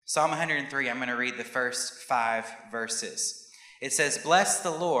Psalm 103, I'm going to read the first 5 verses. It says, "Bless the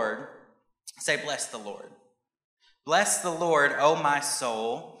Lord." Say, "Bless the Lord." "Bless the Lord, O my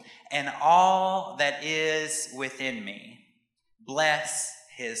soul, and all that is within me. Bless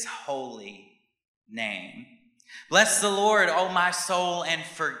his holy name. Bless the Lord, O my soul, and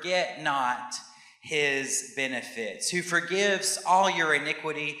forget not his benefits, who forgives all your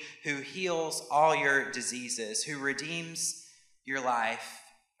iniquity, who heals all your diseases, who redeems your life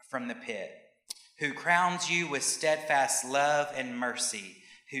from the pit, who crowns you with steadfast love and mercy,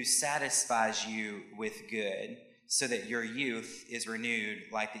 who satisfies you with good, so that your youth is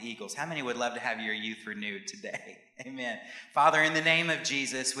renewed like the eagles." How many would love to have your youth renewed today? Amen. Father, in the name of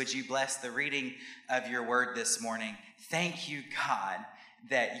Jesus, would you bless the reading of your word this morning? Thank you, God,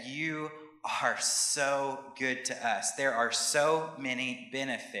 that you are so good to us. There are so many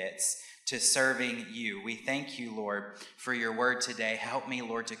benefits to serving you. We thank you, Lord, for your word today. Help me,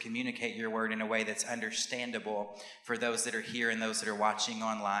 Lord, to communicate your word in a way that's understandable for those that are here and those that are watching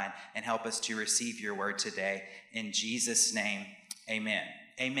online, and help us to receive your word today. In Jesus' name, amen.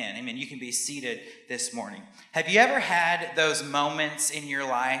 Amen. Amen. You can be seated this morning. Have you ever had those moments in your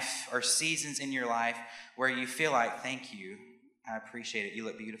life or seasons in your life where you feel like, "Thank you, I appreciate it. You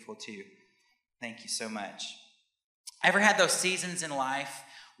look beautiful too. Thank you so much." Ever had those seasons in life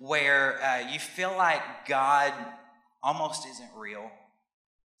where you feel like God almost isn't real?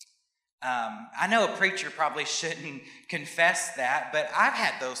 I know a preacher probably shouldn't confess that, but I've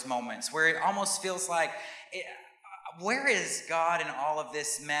had those moments where it almost feels like, where is God in all of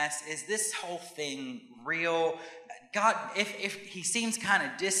this mess? Is this whole thing real? God, if he seems kind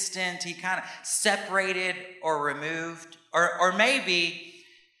of distant, he kind of separated or removed, or maybe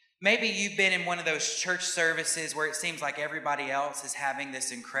you've been in one of those church services where it seems like everybody else is having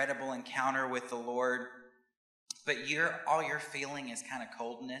this incredible encounter with the Lord, but all you're feeling is kind of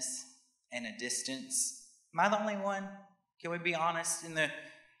coldness and a distance. Am I the only one? Can we be honest in the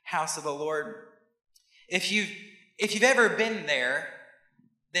house of the Lord? If you've ever been there,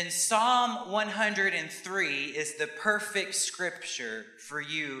 then Psalm 103 is the perfect scripture for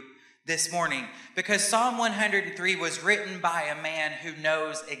you this morning, because Psalm 103 was written by a man who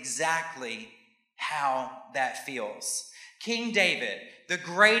knows exactly how that feels. King David, the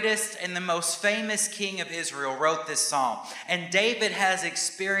greatest and the most famous king of Israel, wrote this psalm. And David he's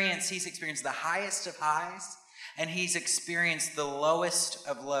experienced the highest of highs, and he's experienced the lowest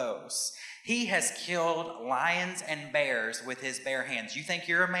of lows. He has killed lions and bears with his bare hands. You think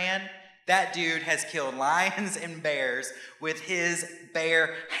you're a man? That dude has killed lions and bears with his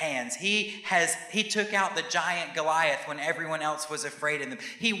bare hands. He took out the giant Goliath when everyone else was afraid of him.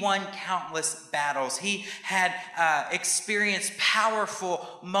 He won countless battles. He had experienced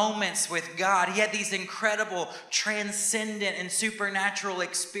powerful moments with God. He had these incredible, transcendent, and supernatural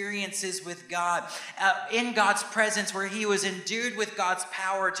experiences with God, in God's presence, where he was endued with God's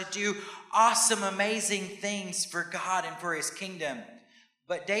power to do awesome, amazing things for God and for his kingdom.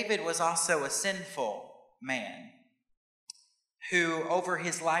 But David was also a sinful man who, over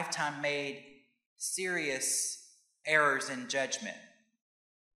his lifetime, made serious errors in judgment.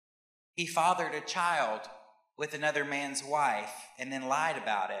 He fathered a child with another man's wife and then lied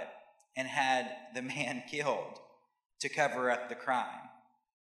about it and had the man killed to cover up the crime.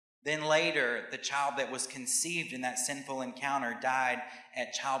 Then later, the child that was conceived in that sinful encounter died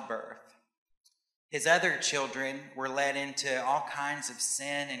at childbirth. His other children were led into all kinds of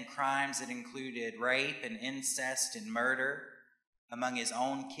sin and crimes that included rape and incest and murder among his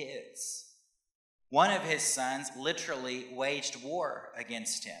own kids. One of his sons literally waged war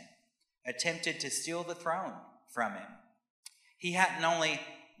against him, attempted to steal the throne from him. He hadn't only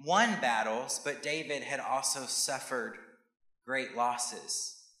won battles, but David had also suffered great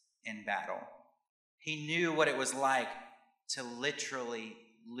losses in battle. He knew what it was like to literally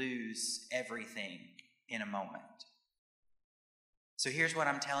lose everything in a moment. So here's what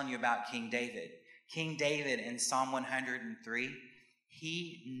I'm telling you about King David. King David in Psalm 103,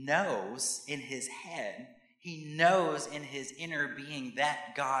 he knows in his head, he knows in his inner being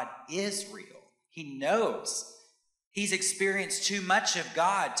that God is real. He knows. He's experienced too much of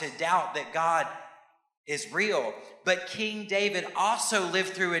God to doubt that God is real. But King David also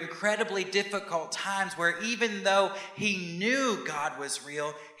lived through incredibly difficult times where, even though he knew God was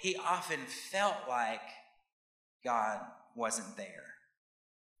real, he often felt like God wasn't there.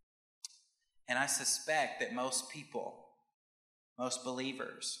 And I suspect that most people, most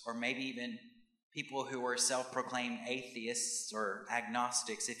believers, or maybe even people who are self-proclaimed atheists or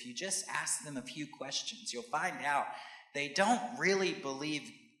agnostics, if you just ask them a few questions, you'll find out they don't really believe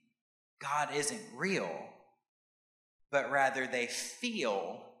God isn't real, but rather they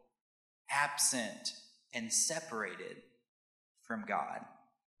feel absent and separated from God.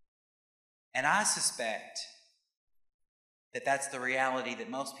 And I suspect that that's the reality that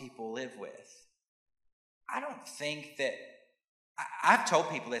most people live with. I don't think that, I've told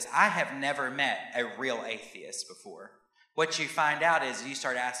people this, I have never met a real atheist before. What you find out is you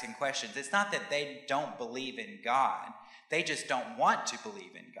start asking questions. It's not that they don't believe in God. They just don't want to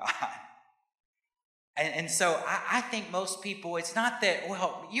believe in God. And so I think most people, it's not that,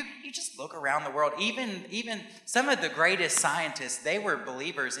 well, you just look around the world. Even some of the greatest scientists, they were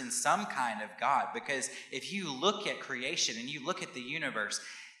believers in some kind of God. Because if you look at creation and you look at the universe,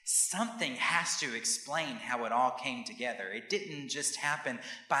 something has to explain how it all came together. It didn't just happen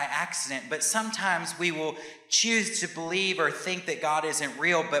by accident, but sometimes we will choose to believe or think that God isn't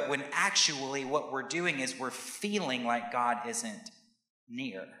real, but when actually what we're doing is we're feeling like God isn't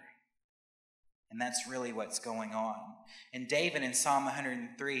near. And that's really what's going on. And David in Psalm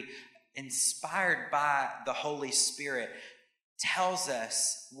 103, inspired by the Holy Spirit, tells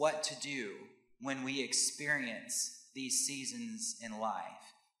us what to do when we experience these seasons in life.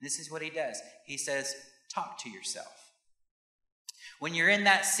 This is what he does. He says, talk to yourself. When you're in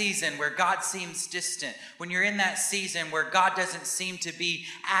that season where God seems distant, when you're in that season where God doesn't seem to be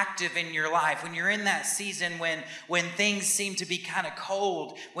active in your life, when you're in that season when things seem to be kind of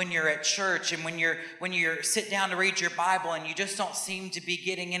cold when you're at church and when you sit down to read your Bible and you just don't seem to be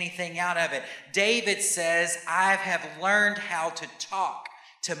getting anything out of it, David says, I have learned how to talk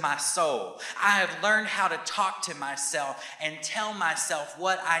to my soul. I have learned how to talk to myself and tell myself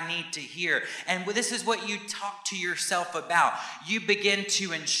what I need to hear. And this is what you talk to yourself about. You begin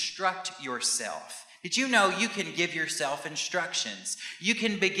to instruct yourself. Did you know you can give yourself instructions? You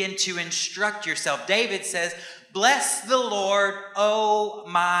can begin to instruct yourself. David says, bless the Lord, O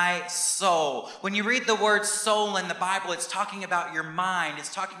my soul. When you read the word soul in the Bible, it's talking about your mind.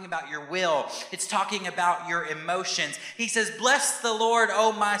 It's talking about your will. It's talking about your emotions. He says, bless the Lord,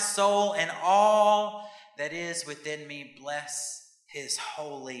 O my soul, and all that is within me. Bless his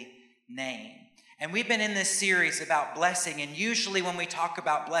holy name. And we've been in this series about blessing, and usually when we talk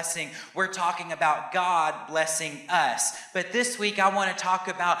about blessing, we're talking about God blessing us. But this week, I want to talk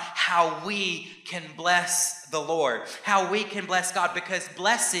about how we can bless the Lord, how we can bless God, because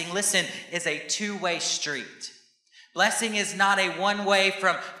blessing, listen, is a two-way street. Blessing is not a one-way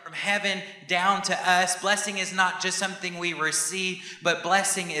from heaven down to us. Blessing is not just something we receive, but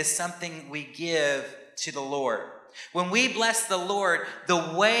blessing is something we give to the Lord. When we bless the Lord,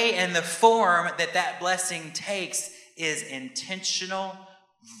 the way and the form that blessing takes is intentional,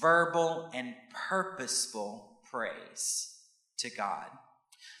 verbal, and purposeful praise to God.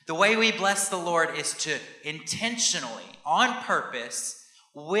 The way we bless the Lord is to intentionally, on purpose,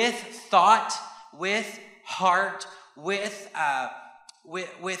 with thought, with heart, with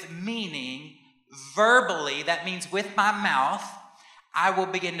meaning, verbally, that means with my mouth, I will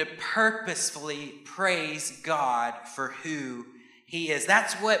begin to purposefully praise God for who he is.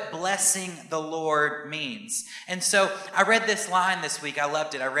 That's what blessing the Lord means. And so I read this line this week. I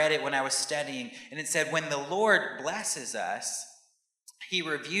loved it. I read it when I was studying. And it said, when the Lord blesses us, he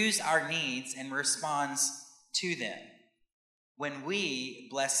reviews our needs and responds to them. When we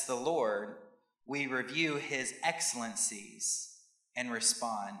bless the Lord, we review his excellencies and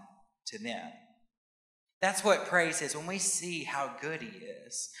respond to them. That's what praise is. When we see how good he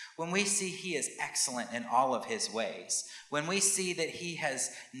is, when we see he is excellent in all of his ways, when we see that he has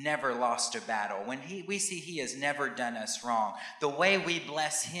never lost a battle, when we see he has never done us wrong, the way we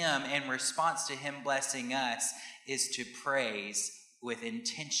bless him in response to him blessing us is to praise with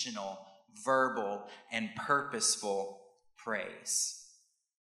intentional, verbal, and purposeful praise.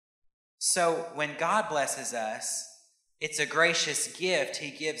 So when God blesses us, it's a gracious gift he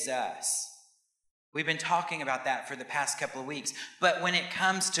gives us. We've been talking about that for the past couple of weeks. But when it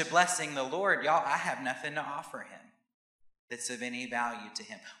comes to blessing the Lord, y'all, I have nothing to offer him that's of any value to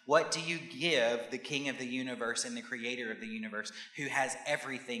him. What do you give the King of the universe and the creator of the universe who has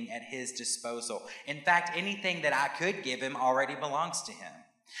everything at his disposal? In fact, anything that I could give him already belongs to him.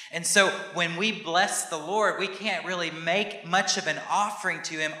 And so when we bless the Lord, we can't really make much of an offering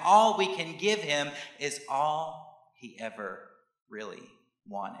to him. All we can give him is all he ever really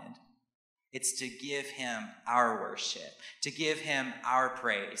wanted. It's to give him our worship, to give him our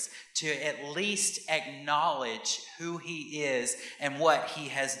praise, to at least acknowledge who he is and what he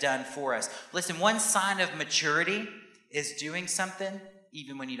has done for us. Listen, one sign of maturity is doing something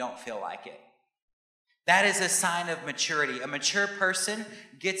even when you don't feel like it. That is a sign of maturity. A mature person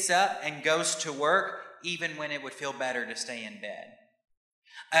gets up and goes to work even when it would feel better to stay in bed.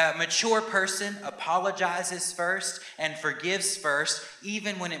 A mature person apologizes first and forgives first,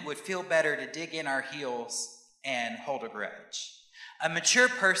 even when it would feel better to dig in our heels and hold a grudge. A mature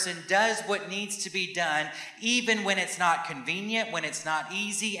person does what needs to be done, even when it's not convenient, when it's not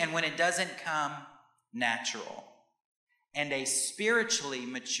easy, and when it doesn't come natural. And a spiritually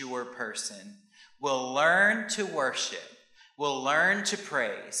mature person will learn to worship, will learn to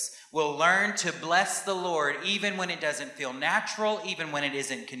praise, will learn to bless the Lord even when it doesn't feel natural, even when it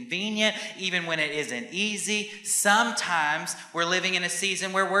isn't convenient, even when it isn't easy. Sometimes we're living in a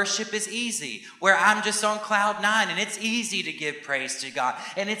season where worship is easy, where I'm just on cloud nine and it's easy to give praise to God,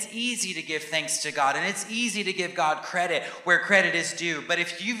 and it's easy to give thanks to God, and it's easy to give God credit where credit is due. But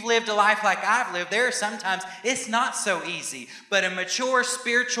if you've lived a life like I've lived, there are sometimes it's not so easy. But a mature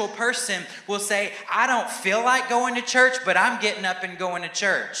spiritual person will say, I don't feel like going to church, but I'm getting up and going to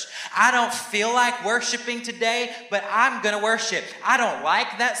church. I don't feel like worshiping today, but I'm going to worship. I don't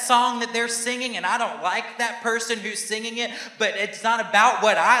like that song that they're singing, and I don't like that person who's singing it, but it's not about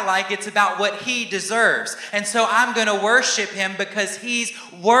what I like, it's about what he deserves. And so I'm going to worship him because he's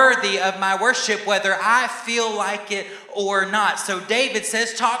worthy of my worship, whether I feel like it or not. So David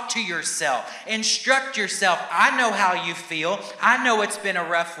says, talk to yourself, instruct yourself. I know how you feel. I know it's been a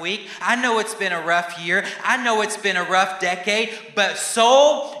rough week. I know it's been a rough year. I know it's been a rough decade, but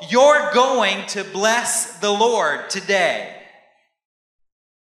soul, you're going to bless the Lord today.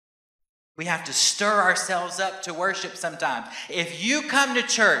 We have to stir ourselves up to worship sometimes. If you come to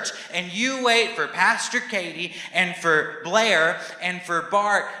church and you wait for Pastor Katie and for Blair and for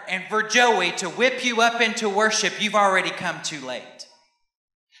Bart and for Joey to whip you up into worship, you've already come too late.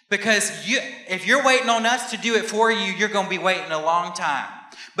 Because if you're waiting on us to do it for you, you're going to be waiting a long time.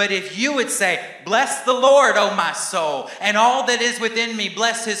 But if you would say, bless the Lord, O my soul, and all that is within me,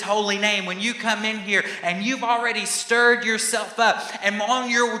 bless his holy name. When you come in here and you've already stirred yourself up, and on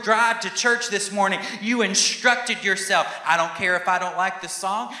your drive to church this morning, you instructed yourself, I don't care if I don't like the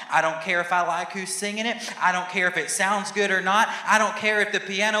song. I don't care if I like who's singing it. I don't care if it sounds good or not. I don't care if the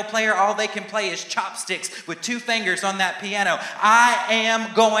piano player, all they can play is chopsticks with 2 fingers on that piano. I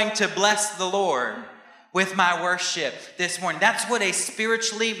am going to bless the Lord with my worship this morning. That's what a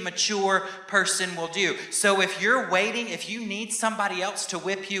spiritually mature person will do. So if you're waiting, if you need somebody else to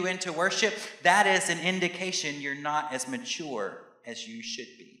whip you into worship, that is an indication you're not as mature as you should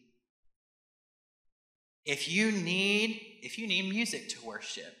be. If you need music to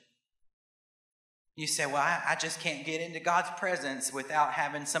worship, you say, well, I just can't get into God's presence without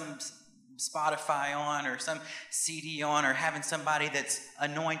having some Spotify on or some CD on or having somebody that's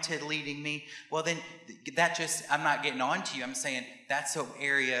anointed leading me. Well, then I'm not getting on to you. I'm saying that's an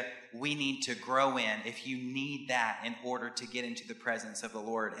area we need to grow in if you need that in order to get into the presence of the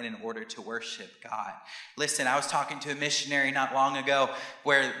Lord and in order to worship God. Listen, I was talking to a missionary not long ago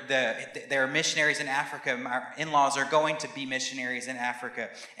where there are missionaries in Africa. My in-laws are going to be missionaries in Africa.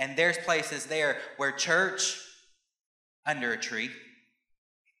 And there's places there where church under a tree.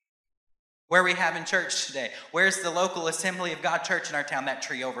 Where are we having church today? Where's the local Assembly of God church in our town? That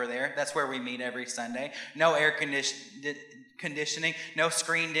tree over there. That's where we meet every Sunday. No air conditioning, no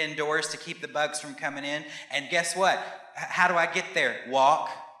screened in doors to keep the bugs from coming in. And guess what? How do I get there? Walk.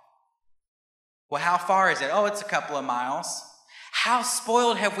 Well, how far is it? Oh, it's a couple of miles. How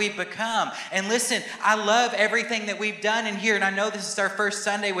spoiled have we become? And listen, I love everything that we've done in here. And I know this is our first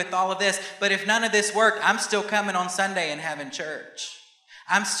Sunday with all of this. But if none of this worked, I'm still coming on Sunday and having church.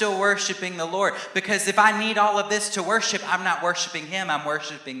 I'm still worshiping the Lord, because if I need all of this to worship, I'm not worshiping him, I'm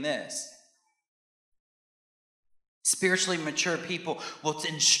worshiping this. Spiritually mature people will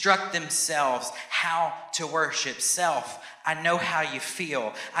instruct themselves how to worship. Self, I know how you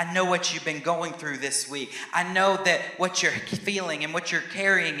feel. I know what you've been going through this week. I know that what you're feeling and what you're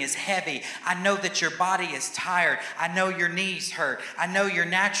carrying is heavy. I know that your body is tired. I know your knees hurt. I know you're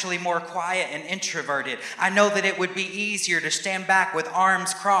naturally more quiet and introverted. I know that it would be easier to stand back with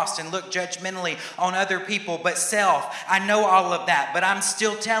arms crossed and look judgmentally on other people. But self, I know all of that. But I'm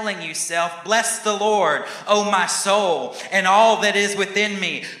still telling you, self, bless the Lord, O my soul, and all that is within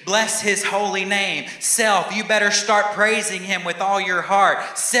me. Bless his holy name. Self, you better start praising him with all your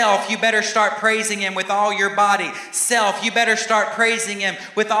heart. Self, you better start praising him with all your body. Self, you better start praising him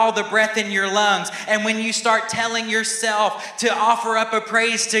with all the breath in your lungs. And when you start telling yourself to offer up a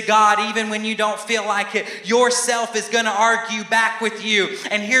praise to God, even when you don't feel like it, yourself is going to argue back with you.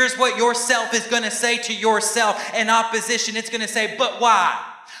 And here's what yourself is going to say to yourself in opposition. It's going to say, but why?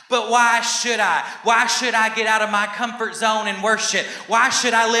 But why should I? Why should I get out of my comfort zone and worship? Why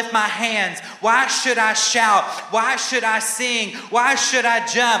should I lift my hands? Why should I shout? Why should I sing? Why should I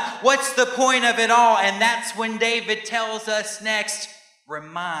jump? What's the point of it all? And that's when David tells us next,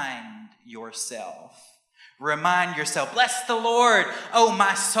 remind yourself. Remind yourself. Bless the Lord, O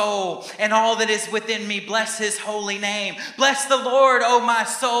my soul, and all that is within me. Bless his holy name. Bless the Lord, O my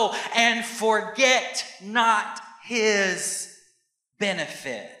soul, and forget not his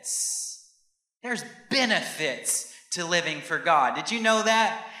benefits. There's benefits to living for God. Did you know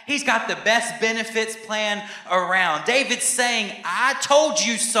that? He's got the best benefits plan around. David's saying, I told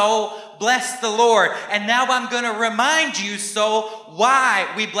you so, bless the Lord. And now I'm going to remind you so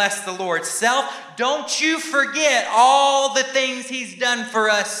why we bless the Lord. Self, don't you forget all the things he's done for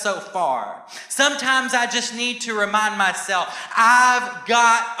us so far. Sometimes I just need to remind myself, I've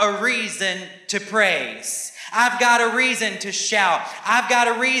got a reason to praise. I've got a reason to shout. I've got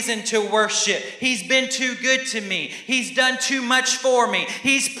a reason to worship. He's been too good to me. He's done too much for me.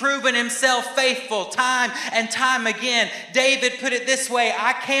 He's proven himself faithful time and time again. David put it this way,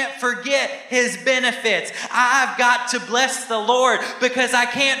 I can't forget his benefits. I've got to bless the Lord because I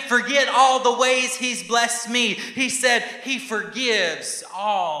can't forget all the ways he's blessed me. He said he forgives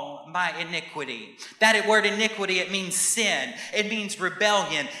all my iniquity. That word iniquity, it means sin. It means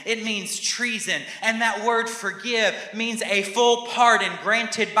rebellion. It means treason. And that word forgive means a full pardon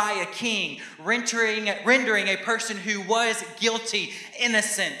granted by a king, rendering a person who was guilty,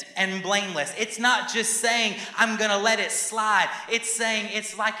 innocent, and blameless. It's not just saying, I'm going to let it slide. It's saying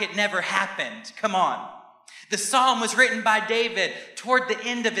it's like it never happened. Come on. The psalm was written by David toward the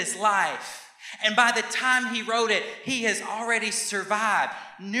end of his life. And by the time he wrote it, he has already survived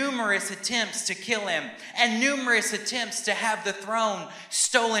numerous attempts to kill him and numerous attempts to have the throne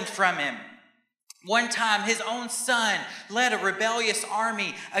stolen from him. One time, his own son led a rebellious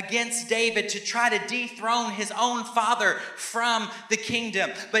army against David to try to dethrone his own father from the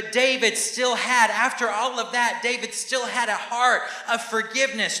kingdom. But David still had, after all of that, David still had a heart of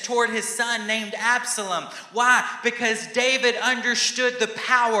forgiveness toward his son named Absalom. Why? Because David understood the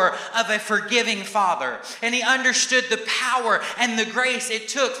power of a forgiving father. And he understood the power and the grace it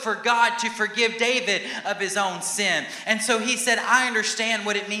took for God to forgive David of his own sin. And so he said, I understand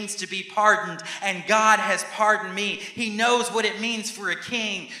what it means to be pardoned, and God has pardoned me. He knows what it means for a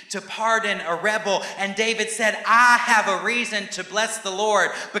king to pardon a rebel. And David said, I have a reason to bless the Lord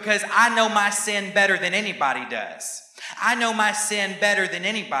because I know my sin better than anybody does. I know my sin better than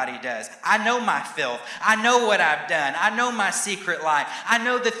anybody does. I know my filth. I know what I've done. I know my secret life. I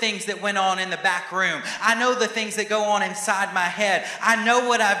know the things that went on in the back room. I know the things that go on inside my head. I know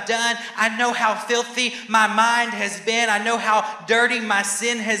what I've done. I know how filthy my mind has been. I know how dirty my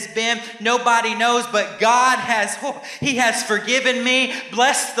sin has been. Nobody knows, but God has, He has forgiven me.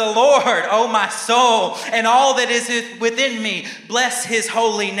 Bless the Lord, oh my soul, and all that is within me. Bless His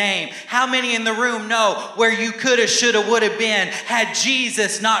holy name. How many in the room know where you could have, should have, would have been had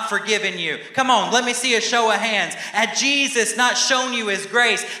Jesus not forgiven you? Come on, let me see a show of hands. Had Jesus not shown you His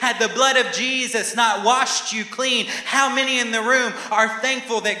grace, had the blood of Jesus not washed you clean, how many in the room are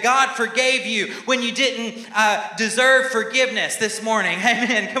thankful that God forgave you when you didn't deserve forgiveness this morning?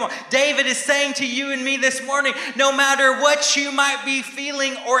 Amen. Come on. David is saying to you and me this morning, no matter what you might be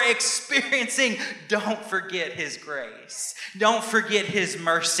feeling or experiencing, don't forget His grace. Don't forget His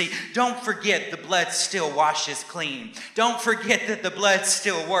mercy. Don't forget the blood still washes clean. Don't forget that the blood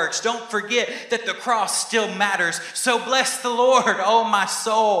still works. Don't forget that the cross still matters. So bless the Lord, oh my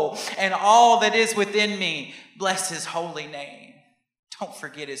soul, and all that is within me. Bless His holy name. Don't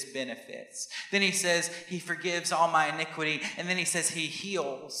forget His benefits. Then He says He forgives all my iniquity. And then He says He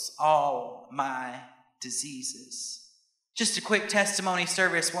heals all my diseases. Just a quick testimony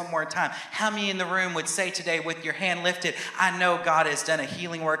service one more time. How many in the room would say today with your hand lifted, I know God has done a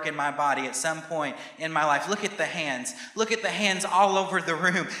healing work in my body at some point in my life? Look at the hands. Look at the hands all over the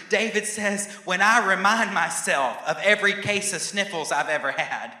room. David says, when I remind myself of every case of sniffles I've ever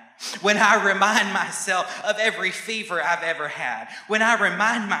had, when I remind myself of every fever I've ever had, when I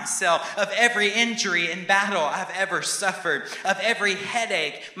remind myself of every injury in battle I've ever suffered, of every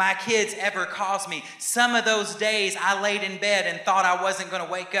headache my kids ever caused me, some of those days I laid in bed and thought I wasn't going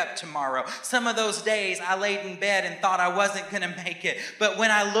to wake up tomorrow. Some of those days I laid in bed and thought I wasn't going to make it. But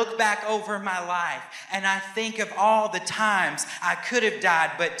when I look back over my life and I think of all the times I could have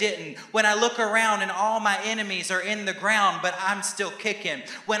died but didn't, when I look around and all my enemies are in the ground but I'm still kicking,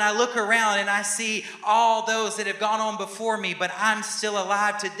 when I look around and I see all those that have gone on before me, but I'm still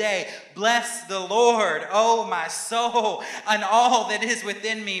alive today. Bless the Lord, oh my soul, and all that is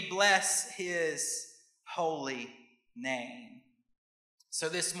within me. Bless His holy name. So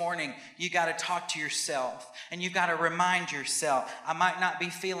this morning, you got to talk to yourself, and you got to remind yourself, I might not be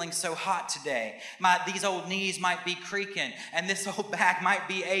feeling so hot today. These old knees might be creaking, and this old back might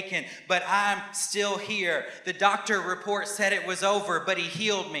be aching, but I'm still here. The doctor report said it was over, but he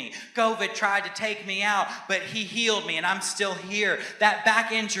healed me. COVID tried to take me out, but he healed me, and I'm still here. That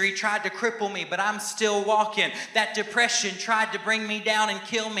back injury tried to cripple me, but I'm still walking. That depression tried to bring me down and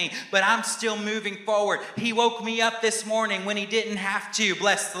kill me, but I'm still moving forward. He woke me up this morning when he didn't have to.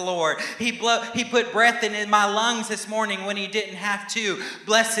 Bless the Lord. He put breath in my lungs this morning when he didn't have to.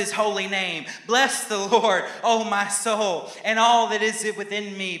 Bless his holy name. Bless the Lord, oh my soul, and all that is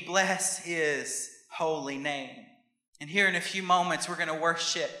within me. Bless his holy name. And here in a few moments, we're going to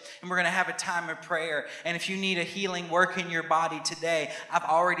worship and we're going to have a time of prayer. And if you need a healing work in your body today, I've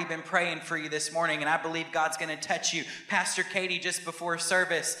already been praying for you this morning, and I believe God's going to touch you. Pastor Katie, just before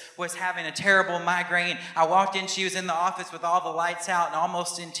service, was having a terrible migraine. I walked in, she was in the office with all the lights out and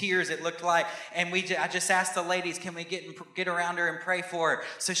almost in tears, it looked like. And I just asked the ladies, can we get around her and pray for her?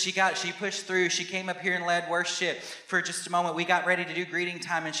 So she pushed through. She came up here and led worship for just a moment. We got ready to do greeting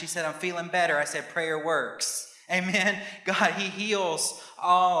time, and she said, I'm feeling better. I said, prayer works. Amen. God, he heals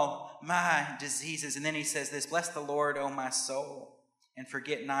all my diseases. And then he says this, bless the Lord, O my soul, and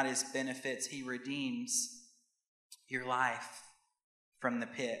forget not his benefits. He redeems your life from the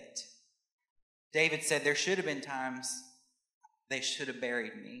pit. David said, there should have been times they should have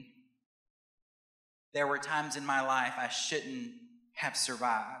buried me. There were times in my life I shouldn't have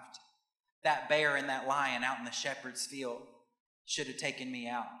survived. That bear and that lion out in the shepherd's field should have taken me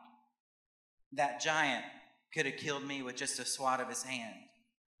out. That giant could have killed me with just a swat of his hand.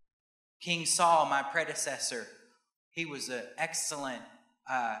 King Saul, my predecessor, he was an excellent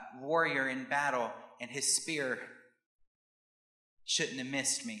warrior in battle, and his spear shouldn't have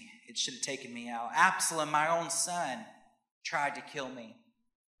missed me. It should have taken me out. Absalom, my own son, tried to kill me.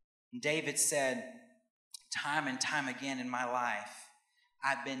 And David said, time and time again in my life,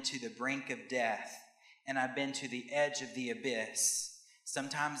 I've been to the brink of death, and I've been to the edge of the abyss.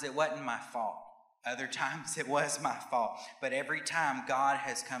 Sometimes it wasn't my fault. Other times it was my fault. But every time God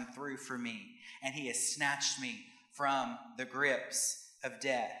has come through for me, and he has snatched me from the grips of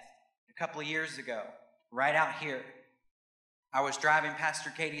death. A couple of years ago, right out here, I was driving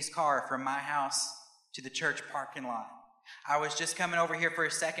Pastor Katie's car from my house to the church parking lot. I was just coming over here for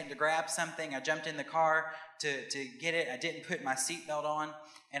a second to grab something. I jumped in the car to get it. I didn't put my seatbelt on,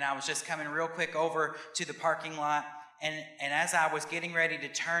 and I was just coming real quick over to the parking lot. And as I was getting ready to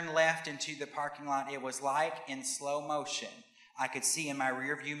turn left into the parking lot, it was like in slow motion. I could see in my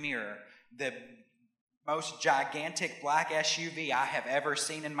rearview mirror the most gigantic black SUV I have ever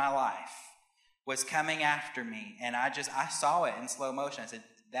seen in my life was coming after me. And I saw it in slow motion. I said,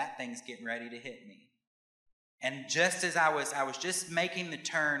 that thing's getting ready to hit me. And just as I was just making the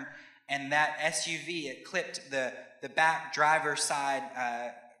turn, and that SUV, it clipped the back driver's side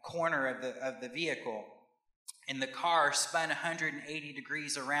corner of the vehicle. And the car spun 180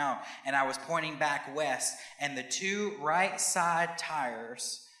 degrees around, and I was pointing back west, and the two right side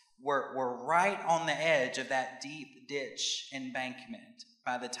tires were right on the edge of that deep ditch embankment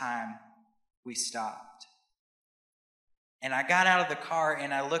by the time we stopped. And I got out of the car,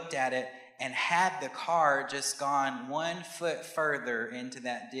 and I looked at it, and had the car just gone 1 foot further into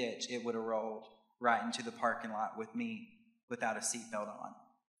that ditch, it would have rolled right into the parking lot with me without a seatbelt on.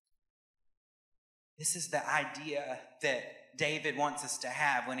 This is the idea that David wants us to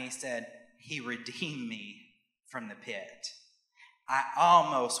have when he said, he redeemed me from the pit. I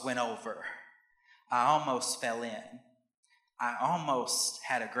almost went over. I almost fell in. I almost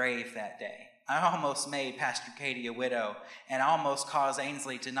had a grave that day. I almost made Pastor Katie a widow, and almost caused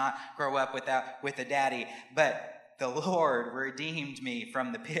Ainsley to not grow up with a daddy. But the Lord redeemed me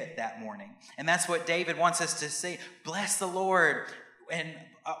from the pit that morning. And that's what David wants us to say. Bless the Lord. And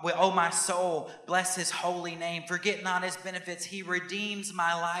oh, my soul, bless his holy name. Forget not his benefits. He redeems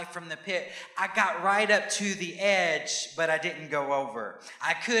my life from the pit. I got right up to the edge, but I didn't go over.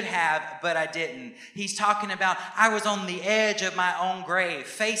 I could have, but I didn't. He's talking about I was on the edge of my own grave,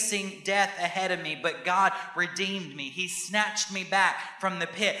 facing death ahead of me, but God redeemed me. He snatched me back from the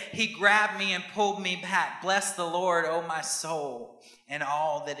pit. He grabbed me and pulled me back. Bless the Lord, oh my soul, and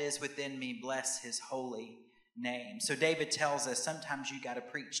all that is within me. Bless his holy name. So David tells us sometimes you got to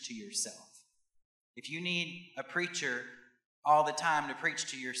preach to yourself. If you need a preacher all the time to preach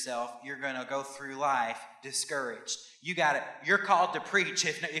to yourself, you're going to go through life discouraged. You're called to preach.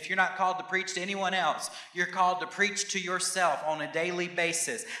 If you're not called to preach to anyone else, you're called to preach to yourself on a daily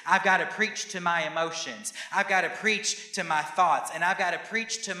basis. I've got to preach to my emotions. I've got to preach to my thoughts, and I've got to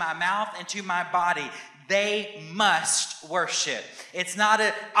preach to my mouth and to my body. They must worship. It's not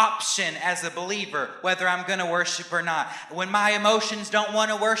an option as a believer whether I'm going to worship or not. When my emotions don't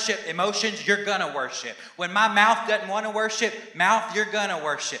want to worship, emotions, you're going to worship. When my mouth doesn't want to worship, mouth, you're going to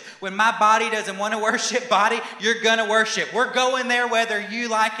worship. When my body doesn't want to worship, body, you're going to worship. We're going there whether you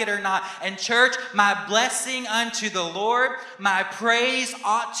like it or not. And church, my blessing unto the Lord, my praise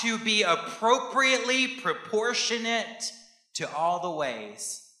ought to be appropriately proportionate to all the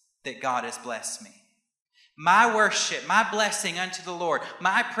ways that God has blessed me. My worship, my blessing unto the Lord,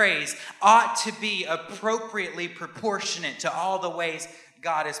 my praise ought to be appropriately proportionate to all the ways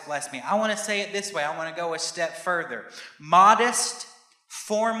God has blessed me. I want to say it this way. I want to go a step further. Modest,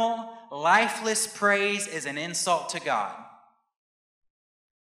 formal, lifeless praise is an insult to God.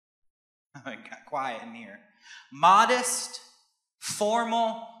 I got quiet in here. Modest,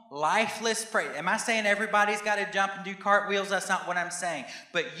 formal, lifeless praise. Am I saying everybody's got to jump and do cartwheels? That's not what I'm saying.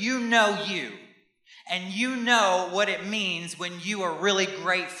 But you know you. And you know what it means when you are really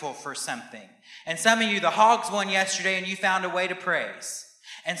grateful for something. And some of you, the Hogs won yesterday and you found a way to praise.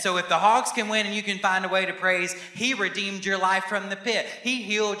 And so if the Hogs can win and you can find a way to praise, He redeemed your life from the pit. He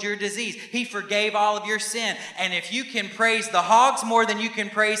healed your disease. He forgave all of your sin. And if you can praise the Hogs more than you can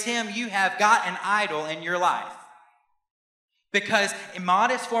praise Him, you have got an idol in your life. Because in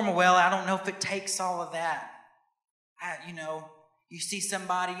modest formal, well, I don't know if it takes all of that. You see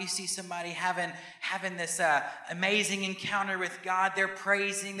somebody having this amazing encounter with God. They're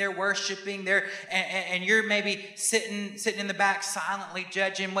praising, they're worshiping, and you're maybe sitting in the back silently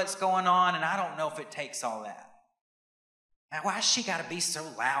judging what's going on, and I don't know if it takes all that. Now, why has she got to be so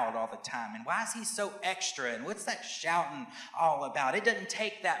loud all the time? And why is he so extra? And what's that shouting all about? It doesn't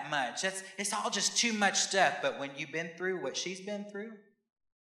take that much. It's all just too much stuff. But when you've been through what she's been through,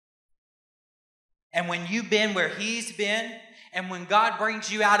 and when you've been where he's been, and when God brings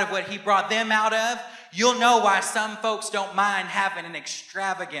you out of what He brought them out of, you'll know why some folks don't mind having an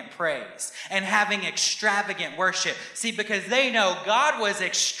extravagant praise and having extravagant worship. See, because they know God was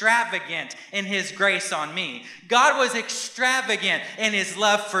extravagant in His grace on me. God was extravagant in His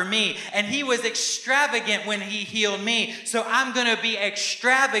love for me. And He was extravagant when He healed me. So I'm going to be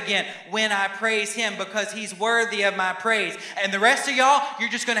extravagant when I praise Him because He's worthy of my praise. And the rest of y'all, you're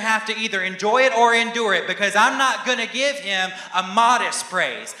just going to have to either enjoy it or endure it, because I'm not going to give Him a modest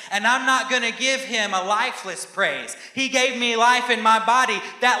praise. And I'm not going to give Him a lifeless praise. He gave me life in my body.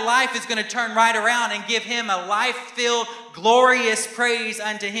 That life is going to turn right around and give Him a life-filled, glorious praise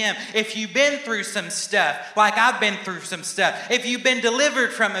unto Him. If you've been through some stuff, like I've been through some stuff, if you've been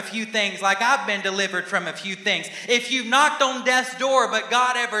delivered from a few things, like I've been delivered from a few things, if you've knocked on death's door, but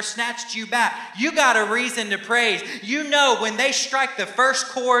God ever snatched you back, you got a reason to praise. You know when they strike the first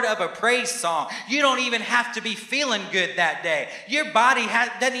chord of a praise song, you don't even have to be feeling good that day. Your body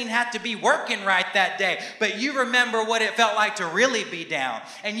doesn't even have to be working right that day, but you remember what it felt like to really be down,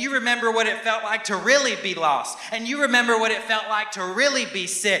 and you remember what it felt like to really be lost, and you remember what it felt like to really be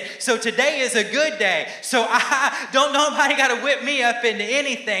sick. So today is a good day. So I don't, nobody got to whip me up into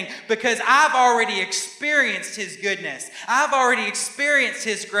anything, because I've already experienced His goodness. I've already experienced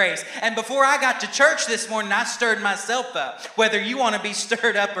His grace. And before I got to church this morning, I stirred myself up, whether you want to be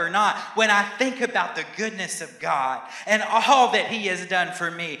stirred up or not. When I think about the goodness of God and all that He has done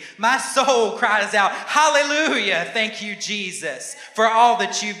for me, my soul cries out, hallelujah, thank you, Jesus, for all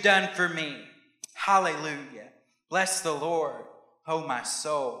that you've done for me. Hallelujah. Bless the Lord, O my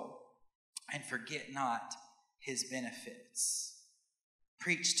soul, and forget not His benefits.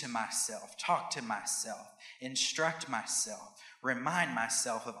 Preach to myself, talk to myself, instruct myself, remind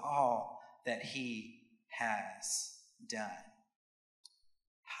myself of all that He has done.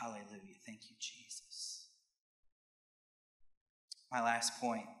 Hallelujah. Thank you, Jesus. My last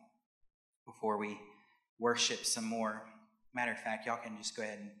point before we worship some more. Matter of fact, y'all can just go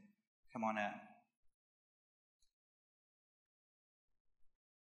ahead and come on up.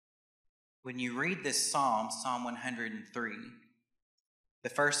 When you read this psalm, Psalm 103, the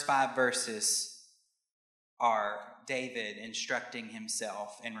first 5 verses are David instructing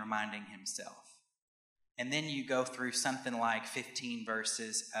himself and reminding himself. And then you go through something like 15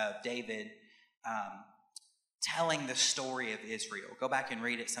 verses of David telling the story of Israel. Go back and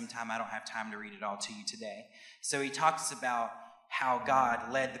read it sometime. I don't have time to read it all to you today. So he talks about how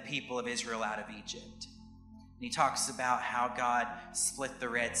God led the people of Israel out of Egypt. And he talks about how God split the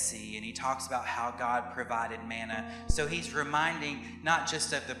Red Sea, and he talks about how God provided manna. So he's reminding not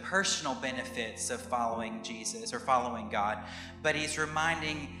just of the personal benefits of following Jesus or following God, but he's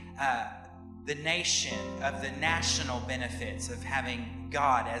reminding the nation of the national benefits of having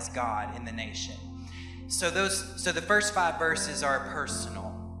God as God in the nation. So the first 5 verses are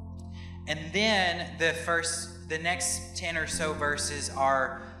personal. And then the next 10 or so verses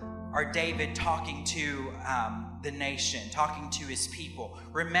are David talking to the nation, talking to his people.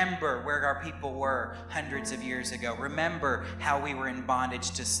 Remember where our people were hundreds of years ago. Remember how we were in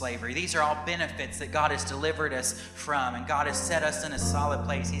bondage to slavery. These are all benefits that God has delivered us from, and God has set us in a solid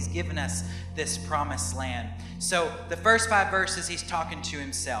place. He's given us this promised land. So the first 5 verses, he's talking to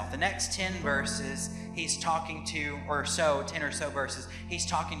himself. The next 10 verses, he's talking to, 10 or so verses, he's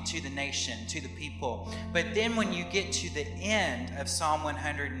talking to the nation, to the people. But then when you get to the end of Psalm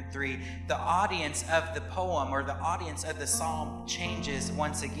 103, the audience of the poem or the audience of the psalm changes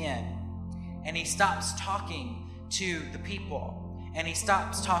once again. And he stops talking to the people, and he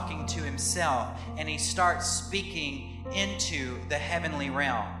stops talking to himself, and he starts speaking into the heavenly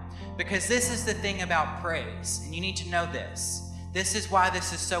realm. Because this is the thing about praise, and you need to know this. This is why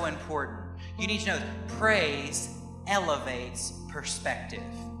this is so important. You need to know that praise elevates perspective.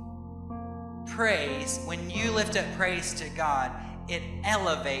 Praise, when you lift up praise to God, it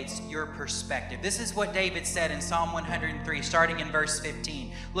elevates your perspective. This is what David said in Psalm 103, starting in verse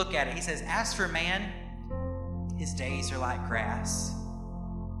 15. Look at it. He says, "As for man, his days are like grass.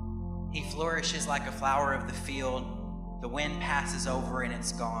 He flourishes like a flower of the field. The wind passes over and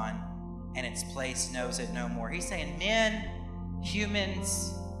it's gone, and its place knows it no more." He's saying, men,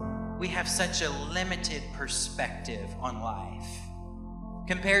 humans, we have such a limited perspective on life.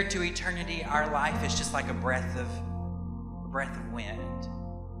 Compared to eternity, our life is just like a breath of wind.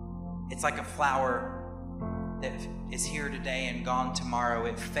 It's like a flower that is here today and gone tomorrow.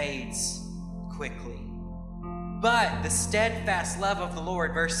 It fades quickly. But the steadfast love of the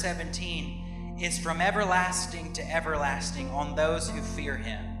Lord, verse 17, is from everlasting to everlasting on those who fear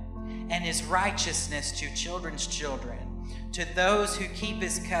him, and his righteousness to children's children, to those who keep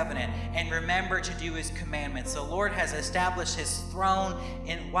his covenant and remember to do his commandments. The Lord has established his throne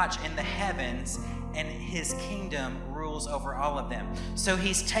in the heavens, and his kingdom rules over all of them. So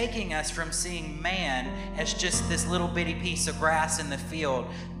he's taking us from seeing man as just this little bitty piece of grass in the field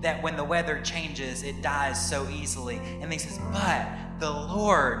that when the weather changes, it dies so easily. And he says, but the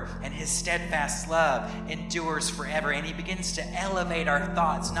Lord and his steadfast love endures forever. And he begins to elevate our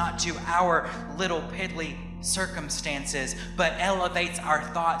thoughts, not to our little piddly circumstances, but elevates our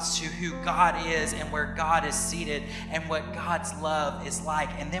thoughts to who God is and where God is seated and what God's love is like.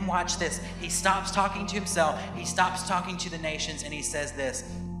 And then watch this. He stops talking to himself. He stops talking to the nations, and he says this: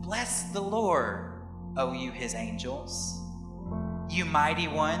 "Bless the Lord, O you his angels, you mighty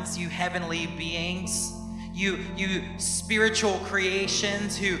ones, you heavenly beings, you spiritual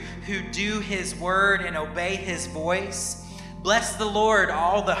creations who do his word and obey his voice. Bless the Lord,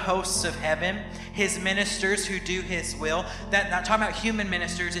 all the hosts of heaven, his ministers who do his will." That not talking about human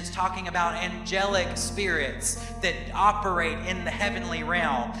ministers, it's talking about angelic spirits that operate in the heavenly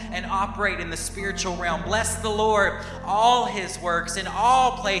realm and operate in the spiritual realm. Bless the Lord, all his works in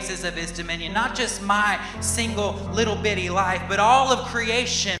all places of his dominion, not just my single little bitty life, but all of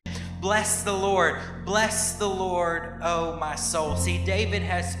creation. Bless the Lord, oh my soul. See, David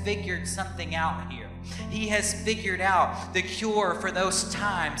has figured something out here. He has figured out the cure for those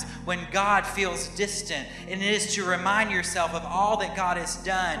times when God feels distant. And it is to remind yourself of all that God has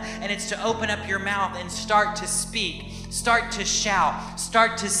done. And it's to open up your mouth and start to speak, start to shout,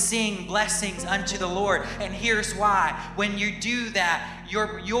 start to sing blessings unto the Lord. And here's why. When you do that,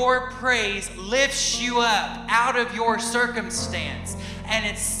 your praise lifts you up out of your circumstance, and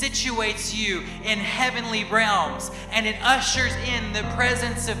it situates you in heavenly realms, and it ushers in the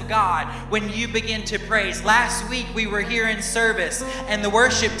presence of God when you begin to praise. Last week we were here in service, and the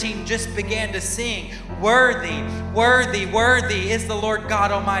worship team just began to sing, "Worthy, worthy, worthy is the Lord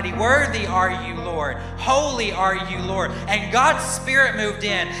God Almighty. Worthy are you, Lord. Holy are you, Lord." And God's Spirit moved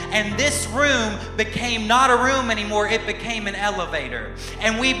in, and this room became not a room anymore. It became an elevator.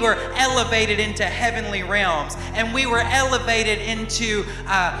 And we were elevated into heavenly realms, and we were elevated into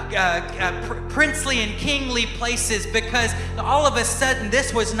princely and kingly places, because all of a sudden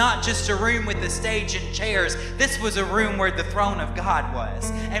this was not just a room with a stage and chairs. This was a room where the throne of God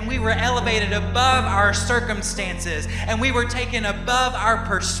was. And we were elevated above our circumstances, and we were taken above our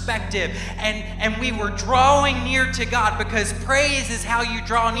perspective, and we were drawing near to God, because praise is how you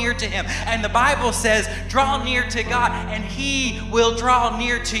draw near to him. And the Bible says, draw near to God and he will draw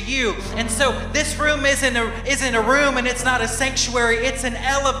near to you. And so this room isn't a room, and it's not a sanctuary. It's an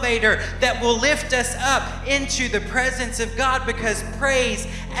elevator that will lift us up into the presence of God, because praise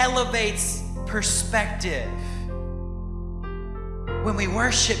elevates perspective. When we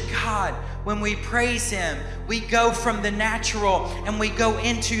worship God, when we praise him, We go from the natural and we go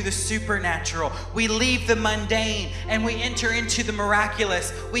into the supernatural. We leave the mundane and we enter into the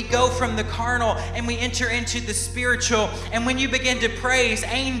miraculous. We go from the carnal and we enter into the spiritual. And when you begin to praise,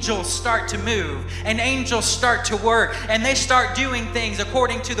 angels start to move and angels start to work and they start doing things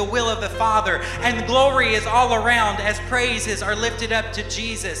according to the will of the Father. And glory is all around as praises are lifted up to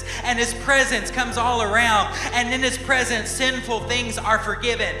Jesus. And His presence comes all around. And in His presence, sinful things are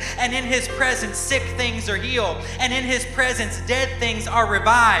forgiven. And in His presence, sick things are healed. And in His presence, dead things are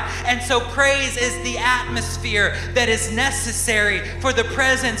revived. And so praise is the atmosphere that is necessary for the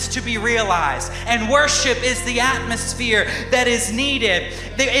presence to be realized. And worship is the atmosphere that is needed.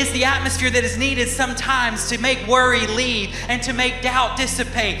 There is the atmosphere that is needed sometimes to make worry leave and to make doubt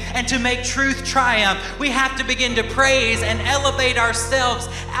dissipate and to make truth triumph. We have to begin to praise and elevate ourselves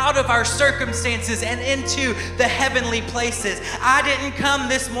out of our circumstances and into the heavenly places. I didn't come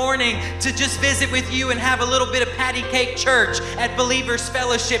this morning to just visit with you and have a little bit of patty cake church at Believers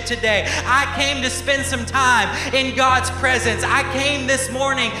Fellowship today. I came to spend some time in God's presence. I came this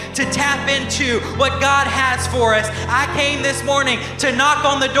morning to tap into what God has for us. I came this morning to knock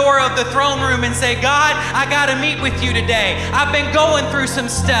on the door of the throne room and say, God, I got to meet with you today. I've been going through some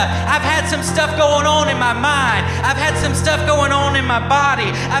stuff. I've had some stuff going on in my mind. I've had some stuff going on in my body.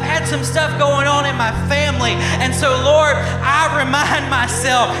 I've had some stuff going on in my family. And so, Lord, I remind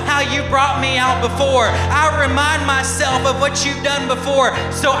myself how you brought me out before. I remind myself of what you've done before.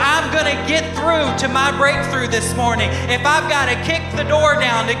 So I'm going to get through to my breakthrough this morning. If I've got to kick the door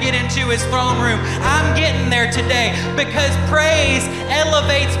down to get into His throne room, I'm getting there today because praise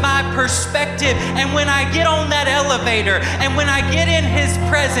elevates my perspective. And when I get on that elevator and when I get in His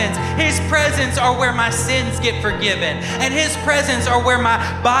presence are where my sins get forgiven. And His presence are where my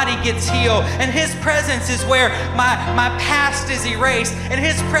body gets healed. And His presence is where my past is erased. And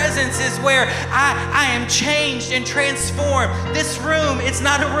His presence is where I am changed and transformed. This room, it's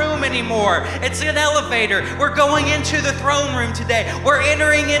not a room anymore. It's an elevator. We're going into the throne room today. We're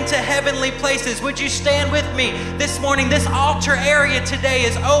entering into heavenly places. Would you stand with me this morning? This altar area today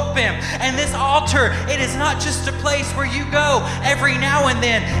is open. And this altar, it is not just a place where you go every now and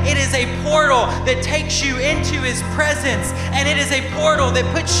then. It is a portal that takes you into His presence. And it is a portal that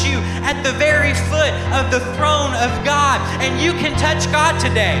puts you at the very foot of the throne of God. And you can touch God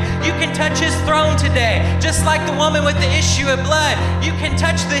today. You can touch His throne today. Just like the woman with the issue of blood, you can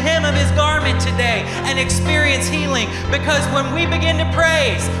touch the hem of His garment today and experience healing. Because when we begin to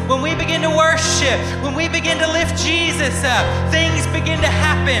praise, when we begin to worship, when we begin to lift Jesus up, things begin to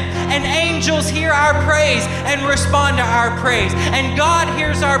happen. And angels hear our praise and respond to our praise. And God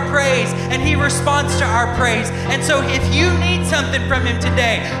hears our praise and He responds to our praise. And so if you need something from Him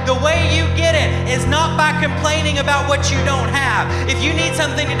today, the way you get it is not by complaining about what you don't have. If you need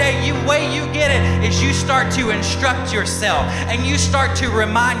something today, the way you get it is you start to instruct yourself and you start to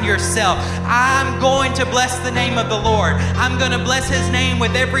remind yourself, I'm going to bless the name of the Lord. I'm going to bless His name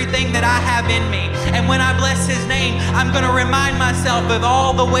with everything that I have in me. And when I bless His name, I'm going to remind myself of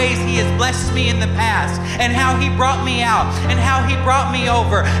all the ways He has blessed me in the past and how He brought me out and how He brought me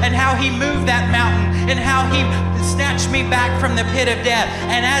over and how He moved that mountain and how He snatched me back from the pit of death.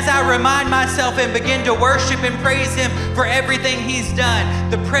 And as I remind myself and begin to worship and praise Him for everything He's done,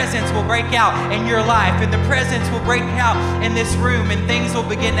 the presence will break out in your life and the presence will break out in this room and things will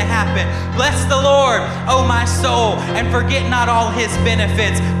begin to happen. Bless the Lord, O my soul, and forget not all His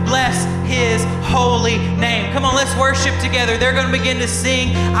benefits. Bless His holy name. Come on, let's worship together. They're going to begin to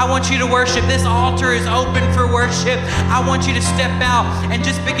sing. I want you to worship. This altar is open for worship. I want you to step out and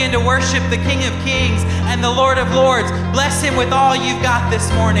just begin to worship the King of Kings and the Lord of Lords. Bless Him with all you've got this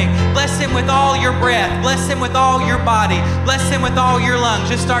morning. Bless Him with all your breath. Bless Him with all your body. Bless Him with all your lungs.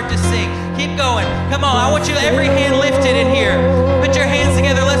 Just start to sing. Keep going. Come on, I want you to every hand lifted in here. Put your hands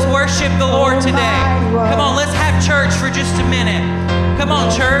together. Let's worship the Lord today. Come on, let's have church for just a minute. Come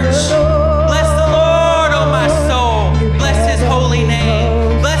on, church.